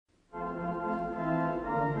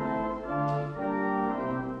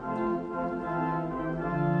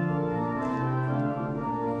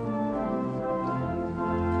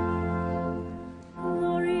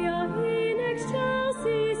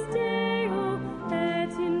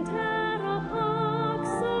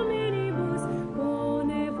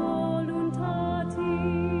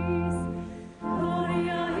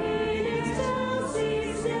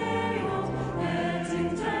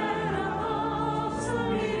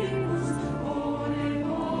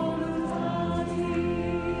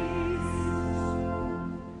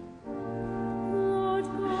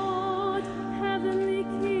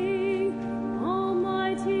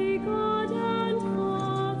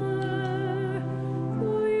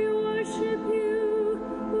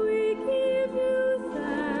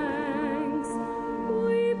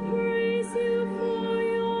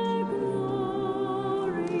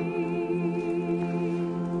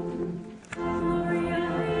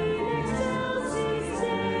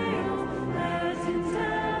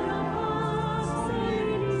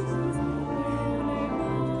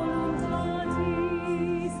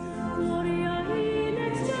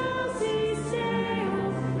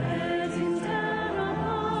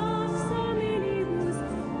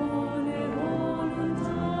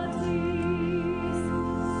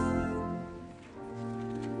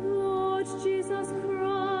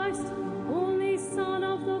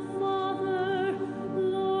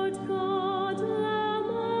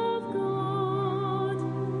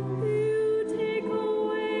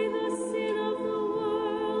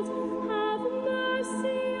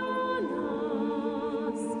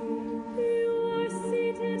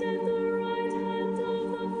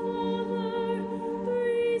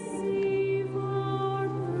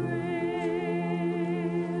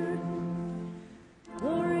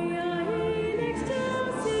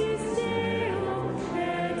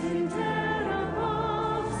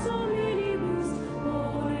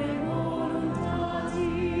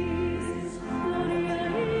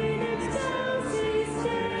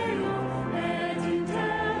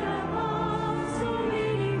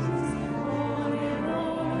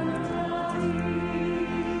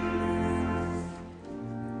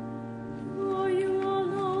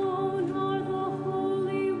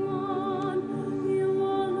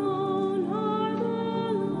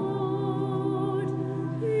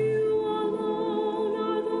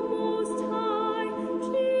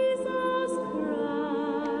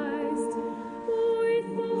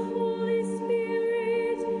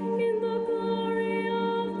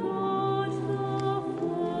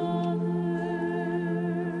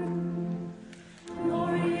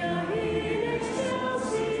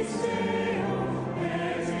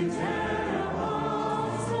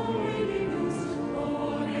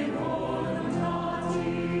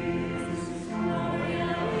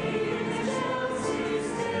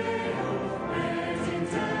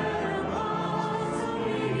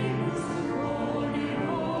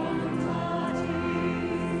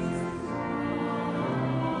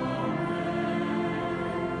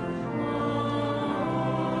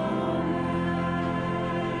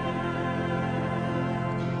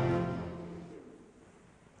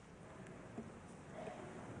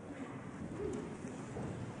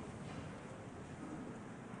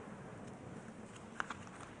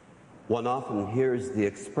One often hears the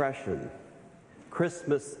expression,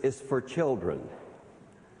 Christmas is for children.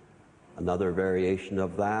 Another variation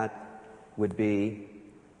of that would be,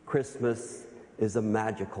 Christmas is a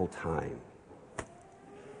magical time.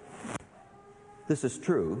 This is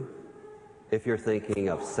true if you're thinking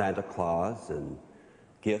of Santa Claus and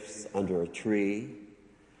gifts under a tree,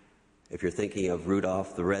 if you're thinking of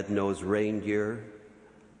Rudolph the Red-Nosed Reindeer,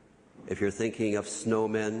 if you're thinking of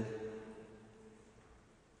snowmen.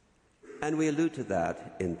 And we allude to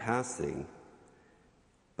that in passing.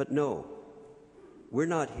 But no, we're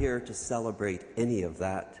not here to celebrate any of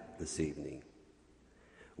that this evening.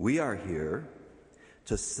 We are here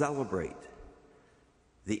to celebrate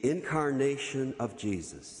the incarnation of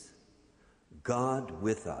Jesus, God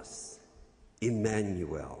with us,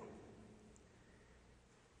 Emmanuel.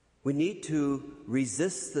 We need to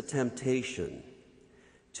resist the temptation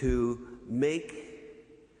to make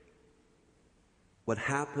what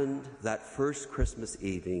happened that first Christmas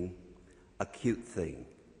evening a cute thing.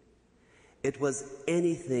 It was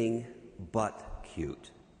anything but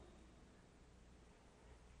cute.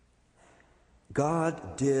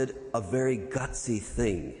 God did a very gutsy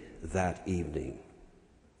thing that evening.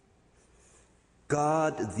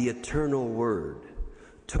 God, the eternal Word,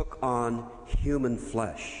 took on human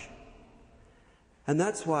flesh. And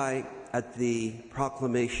that's why at the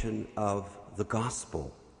proclamation of the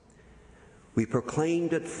gospel, we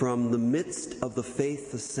proclaimed it from the midst of the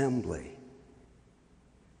faith assembly.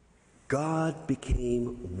 God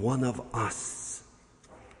became one of us.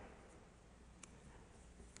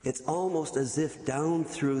 It's almost as if down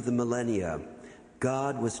through the millennia,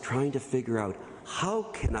 God was trying to figure out, how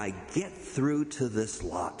can I get through to this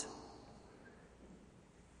lot?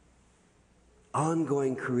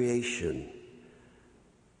 Ongoing creation,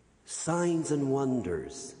 signs and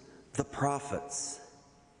wonders, the prophets.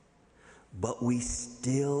 But we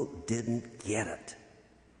still didn't get it.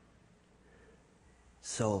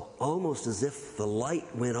 So almost as if the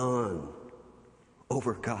light went on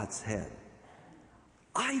over God's head.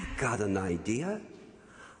 I've got an idea.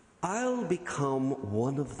 I'll become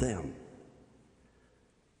one of them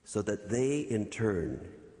so that they in turn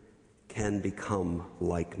can become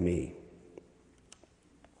like me.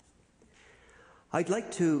 I'd like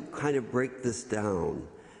to kind of break this down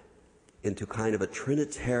into kind of a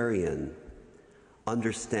Trinitarian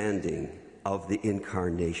understanding of the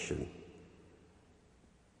incarnation.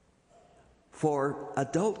 For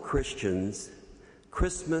adult Christians,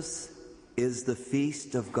 Christmas is the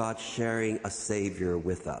feast of God sharing a Savior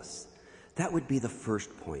with us. That would be the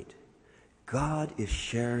first point. God is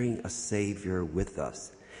sharing a Savior with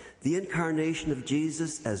us. The incarnation of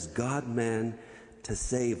Jesus as God-man to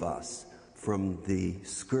save us from the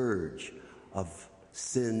scourge of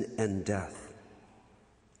sin and death.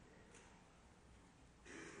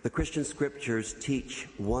 The Christian scriptures teach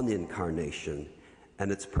one incarnation,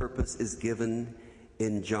 and its purpose is given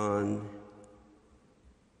in John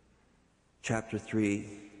chapter 3,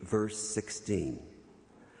 verse 16.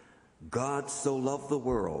 God so loved the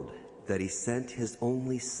world that he sent his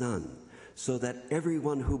only Son, so that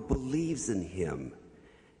everyone who believes in him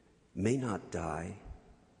may not die,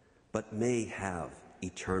 but may have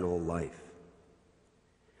eternal life.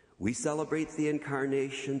 We celebrate the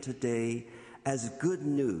incarnation today as good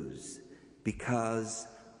news because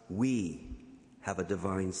we have a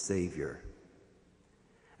divine Savior.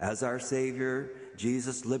 As our Savior,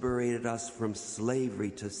 Jesus liberated us from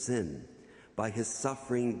slavery to sin. By his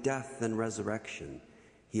suffering, death, and resurrection,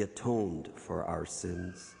 he atoned for our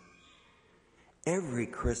sins. Every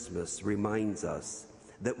Christmas reminds us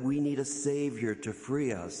that we need a Savior to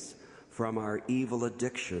free us from our evil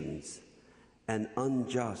addictions and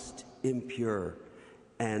unjust, impure,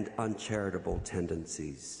 and uncharitable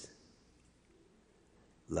tendencies.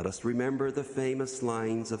 Let us remember the famous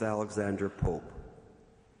lines of Alexander Pope,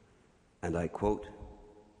 and I quote,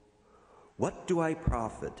 "What do I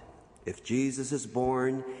profit if Jesus is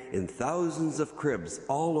born in thousands of cribs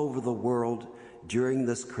all over the world during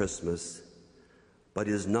this Christmas, but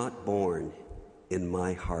is not born in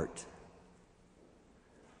my heart?"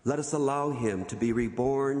 Let us allow him to be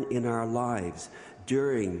reborn in our lives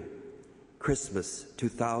during Christmas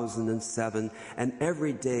 2007 and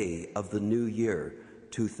every day of the new year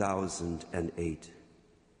 2008.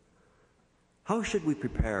 How should we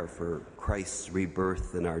prepare for Christ's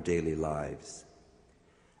rebirth in our daily lives?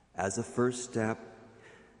 As a first step,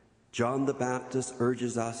 John the Baptist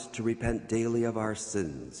urges us to repent daily of our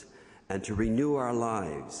sins and to renew our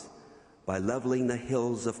lives by leveling the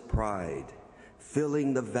hills of pride,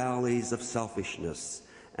 filling the valleys of selfishness,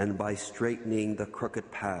 and by straightening the crooked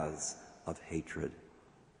paths of hatred.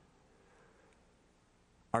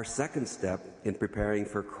 Our second step in preparing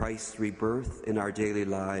for Christ's rebirth in our daily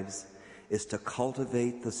lives is to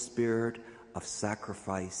cultivate the spirit of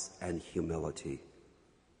sacrifice and humility.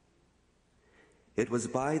 It was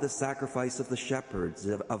by the sacrifice of the shepherds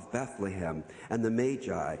of Bethlehem and the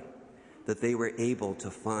Magi that they were able to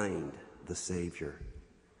find the Savior.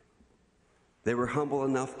 They were humble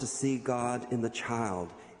enough to see God in the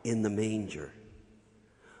child in the manger.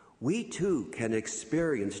 We too can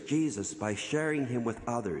experience Jesus by sharing him with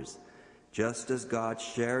others, just as God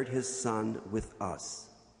shared his Son with us.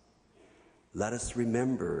 Let us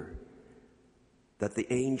remember that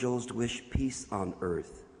the angels wish peace on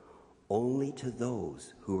earth only to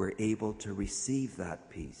those who are able to receive that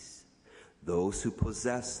peace, those who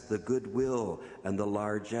possess the goodwill and the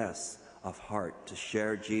largesse of heart to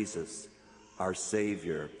share Jesus, our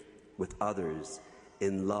Savior, with others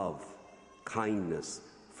in love, kindness,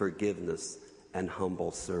 forgiveness, and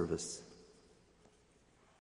humble service.